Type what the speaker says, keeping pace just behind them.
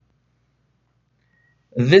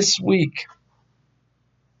This week,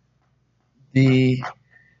 the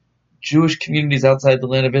Jewish communities outside the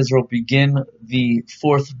land of Israel begin the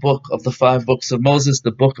fourth book of the five books of Moses,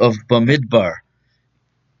 the book of BaMidbar,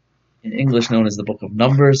 in English known as the book of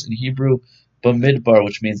Numbers, in Hebrew, BaMidbar,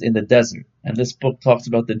 which means in the desert. And this book talks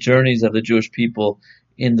about the journeys of the Jewish people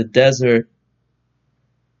in the desert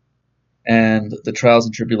and the trials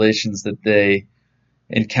and tribulations that they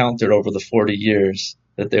encountered over the 40 years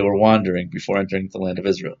that they were wandering before entering the land of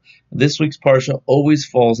Israel. This week's Parsha always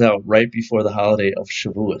falls out right before the holiday of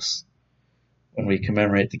Shavuos, when we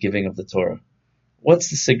commemorate the giving of the Torah. What's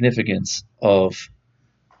the significance of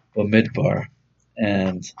BaMidbar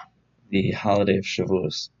and the holiday of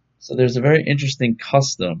Shavuos? So there's a very interesting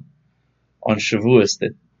custom on Shavuos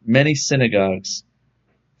that many synagogues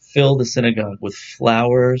fill the synagogue with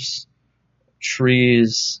flowers,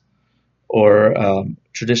 trees, or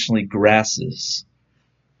traditionally grasses.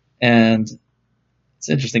 And it's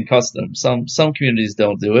an interesting custom. Some communities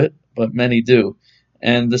don't do it, but many do.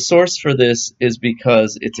 And the source for this is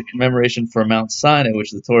because it's a commemoration for Mount Sinai,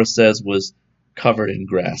 which the Torah says was covered in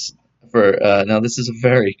grass. Now this is a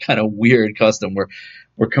very kind of weird custom.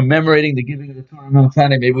 We're commemorating the giving of the Torah on Mount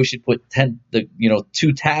Sinai. Maybe we should put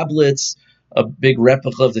 2 tablets, a big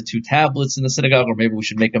replica of the 2 tablets in the synagogue, or maybe we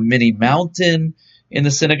should make a mini mountain in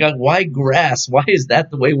the synagogue. Why grass? Why is that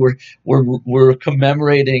the way we're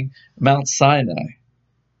commemorating Mount Sinai?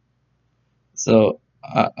 So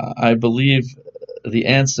I believe the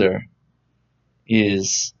answer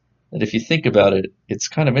is that if you think about it, it's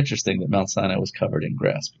kind of interesting that Mount Sinai was covered in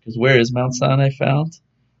grass, because where is Mount Sinai found?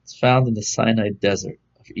 It's found in the Sinai Desert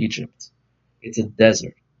of Egypt. It's a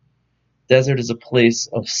desert. Desert is a place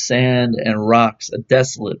of sand and rocks, a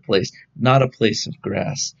desolate place, not a place of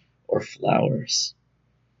grass or flowers.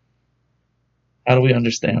 How do we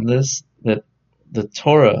understand this? That the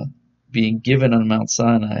Torah being given on Mount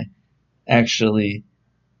Sinai actually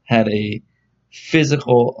had a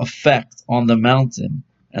physical effect on the mountain,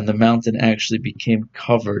 and the mountain actually became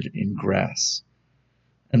covered in grass.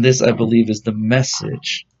 And this, I believe, is the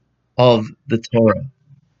message of the Torah.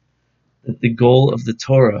 That the goal of the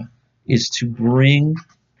Torah is to bring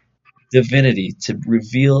divinity, to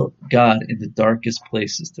reveal God in the darkest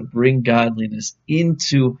places, to bring godliness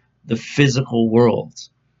into the physical world,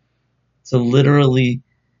 to literally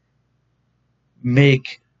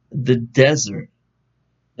make the desert,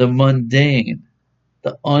 the mundane,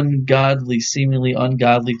 the ungodly, seemingly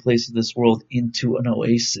ungodly place of this world into an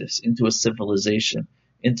oasis, into a civilization,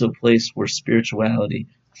 into a place where spirituality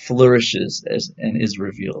flourishes and is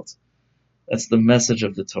revealed. That's the message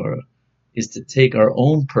of the Torah, is to take our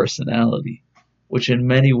own personality, which in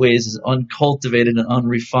many ways is uncultivated and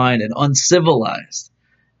unrefined and uncivilized,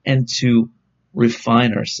 and to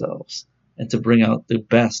refine ourselves and to bring out the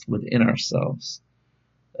best within ourselves.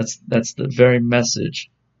 That's the very message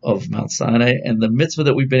of Mount Sinai, and the mitzvah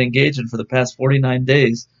that we've been engaged in for the past 49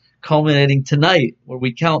 days, culminating tonight, where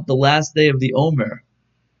we count the last day of the Omer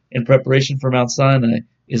in preparation for Mount Sinai,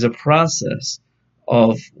 is a process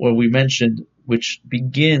of, where we mentioned, which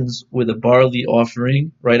begins with a barley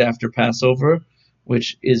offering right after Passover,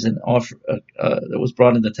 which is an offer that was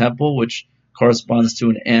brought in the temple, which corresponds to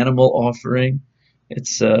an animal offering.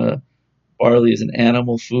 It's barley is an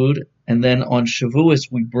animal food, and then on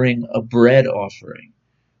Shavuos we bring a bread offering,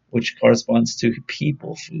 which corresponds to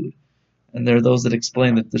people food. And there are those that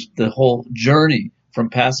explain that the whole journey from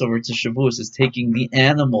Passover to Shavuos is taking the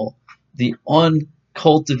animal, the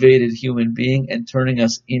uncultivated human being, and turning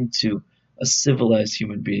us into a civilized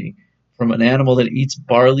human being. From an animal that eats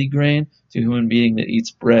barley grain to a human being that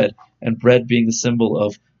eats bread, and bread being the symbol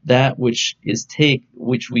of that which we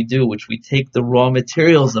take the raw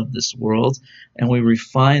materials of this world and we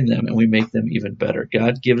refine them and we make them even better.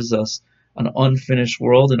 God gives us an unfinished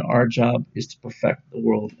world, and our job is to perfect the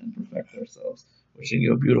world and perfect ourselves. Wishing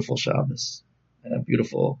you a beautiful Shabbos and a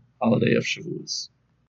beautiful holiday of Shavuos.